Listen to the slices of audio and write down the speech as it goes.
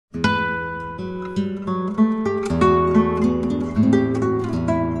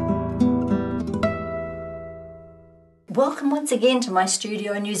once again to my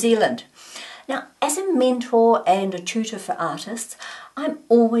studio in New Zealand. Now, as a mentor and a tutor for artists, I'm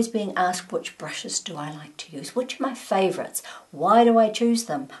always being asked which brushes do I like to use, which are my favourites, why do I choose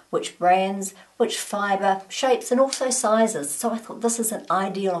them, which brands, which fibre, shapes and also sizes. So I thought this is an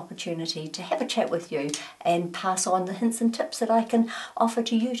ideal opportunity to have a chat with you and pass on the hints and tips that I can offer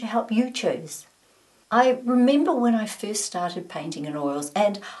to you to help you choose. I remember when I first started painting in oils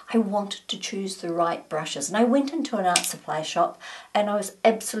and I wanted to choose the right brushes, and I went into an art supply shop and I was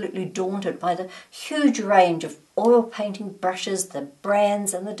absolutely daunted by the huge range of oil painting brushes, the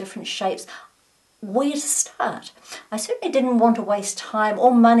brands and the different shapes. Where to start? I certainly didn't want to waste time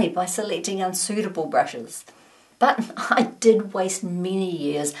or money by selecting unsuitable brushes. But I did waste many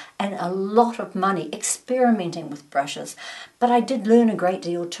years and a lot of money experimenting with brushes, but I did learn a great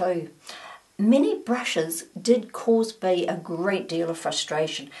deal too. Many brushes did cause me a great deal of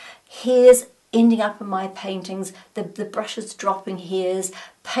frustration. Hairs ending up in my paintings, the brushes dropping hairs,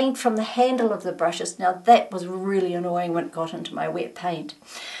 paint from the handle of the brushes. Now that was really annoying when it got into my wet paint.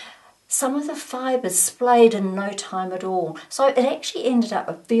 Some of the fibres splayed in no time at all. So it actually ended up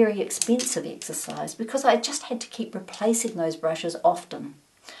a very expensive exercise because I just had to keep replacing those brushes often.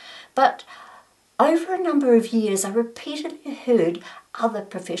 But over a number of years, I repeatedly heard other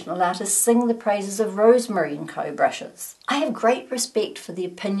professional artists sing the praises of Rosemary Co brushes. I have great respect for the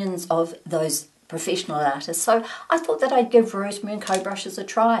opinions of those professional artists, so I thought that I'd give Rosemary Co brushes a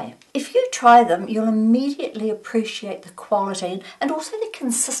try. If you try them, you'll immediately appreciate the quality and also the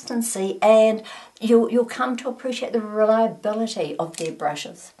consistency, and you'll come to appreciate the reliability of their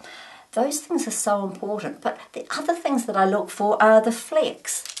brushes. Those things are so important, but the other things that I look for are the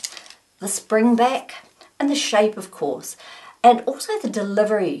flex, the spring back and the shape, of course, and also the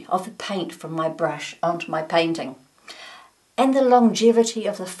delivery of the paint from my brush onto my painting. And the longevity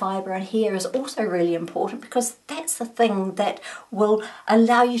of the fibre and hair is also really important because that's the thing that will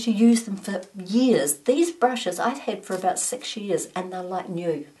allow you to use them for years. These brushes I've had for about 6 years and they're like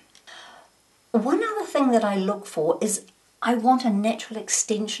new. One other thing that I look for is I want a natural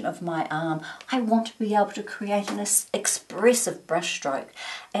extension of my arm. I want to be able to create an expressive brush stroke,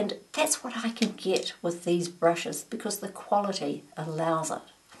 and that's what I can get with these brushes because the quality allows it.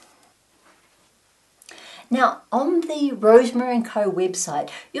 Now, on the Rosemary Co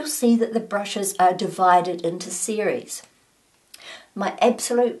website, you'll see that the brushes are divided into series. My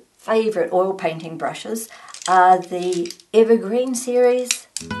absolute favourite oil painting brushes are the Evergreen series,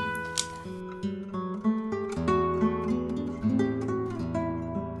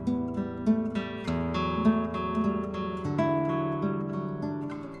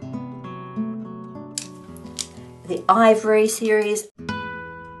 the Ivory series,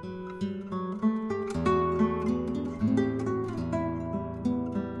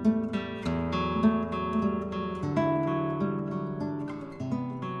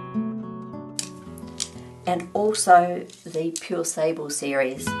 and also the Pure Sable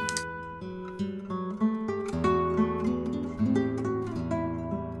series.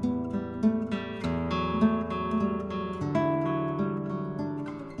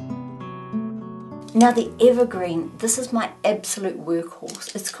 Now the Evergreen, this is my absolute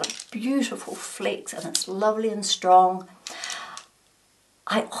workhorse. It's got beautiful flex and it's lovely and strong.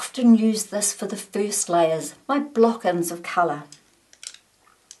 I often use this for the first layers, my block-ins of colour.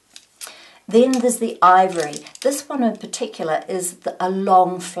 Then there's the Ivory. This one in particular is a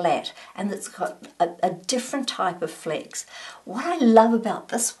long flat and it's got a different type of flex. What I love about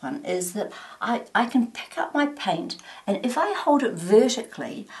this one is that I can pick up my paint, and if I hold it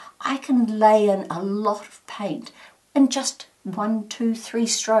vertically, I can lay in a lot of paint in just 1, 2, 3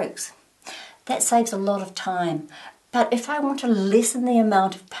 strokes. That saves a lot of time. But if I want to lessen the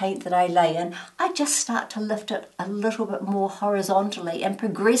amount of paint that I lay in, I just start to lift it a little bit more horizontally, and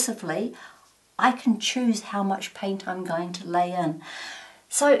progressively I can choose how much paint I'm going to lay in.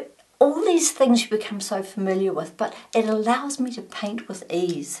 So all these things you become so familiar with, but it allows me to paint with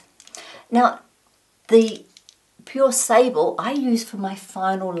ease. Now, the Pure Sable I use for my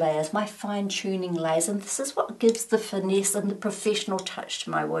final layers, my fine-tuning layers, and this is what gives the finesse and the professional touch to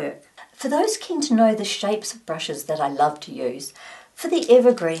my work. For those keen to know the shapes of brushes that I love to use, for the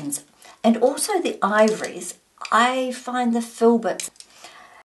Evergreens and also the Ivories, I find the filberts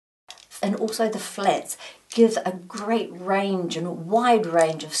and also the flats give a great range and wide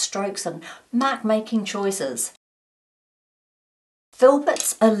range of strokes and mark-making choices.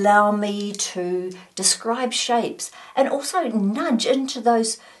 Filberts allow me to describe shapes and also nudge into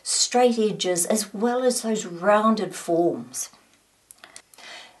those straight edges as well as those rounded forms.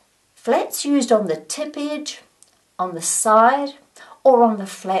 Flats used on the tip edge, on the side, or on the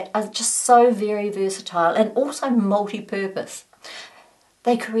flat are just so very versatile and also multi-purpose.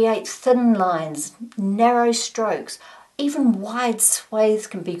 They create thin lines, narrow strokes, even wide swathes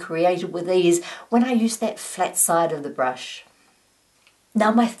can be created with ease when I use that flat side of the brush.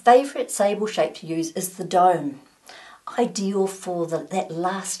 Now my favourite sable shape to use is the dome. Ideal for that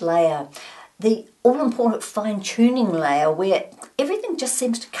last layer, the all-important fine-tuning layer where everything just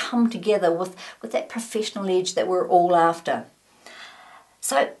seems to come together with that professional edge that we're all after.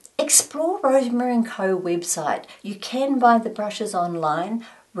 So explore Rosemary Co website. You can buy the brushes online,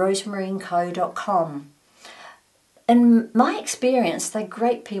 rosemaryco.com. In my experience, they're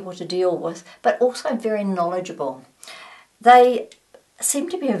great people to deal with, but also very knowledgeable. They seem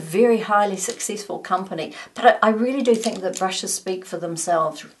to be a very highly successful company, but I really do think that brushes speak for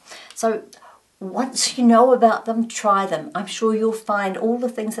themselves. So once you know about them, try them. I'm sure you'll find all the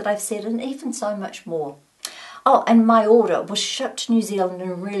things that I've said and even so much more. Oh, and my order was shipped to New Zealand in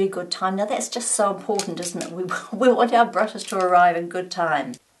a really good time. Now that's just so important, isn't it? We want our brushes to arrive in good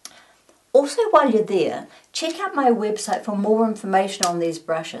time. Also, while you're there, check out my website for more information on these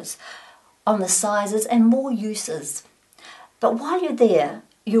brushes, on the sizes and more uses. But while you're there,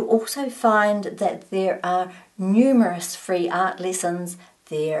 you'll also find that there are numerous free art lessons,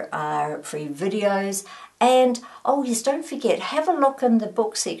 there are free videos, and oh yes, don't forget, have a look in the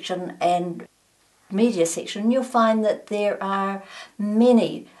book section and media section. You'll find that there are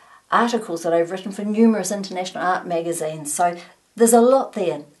many articles that I've written for numerous international art magazines, so there's a lot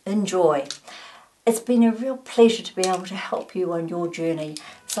there. Enjoy. It's been a real pleasure to be able to help you on your journey,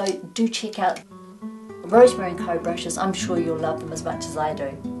 so do check out Rosemary Co brushes. I'm sure you'll love them as much as I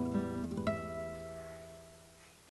do.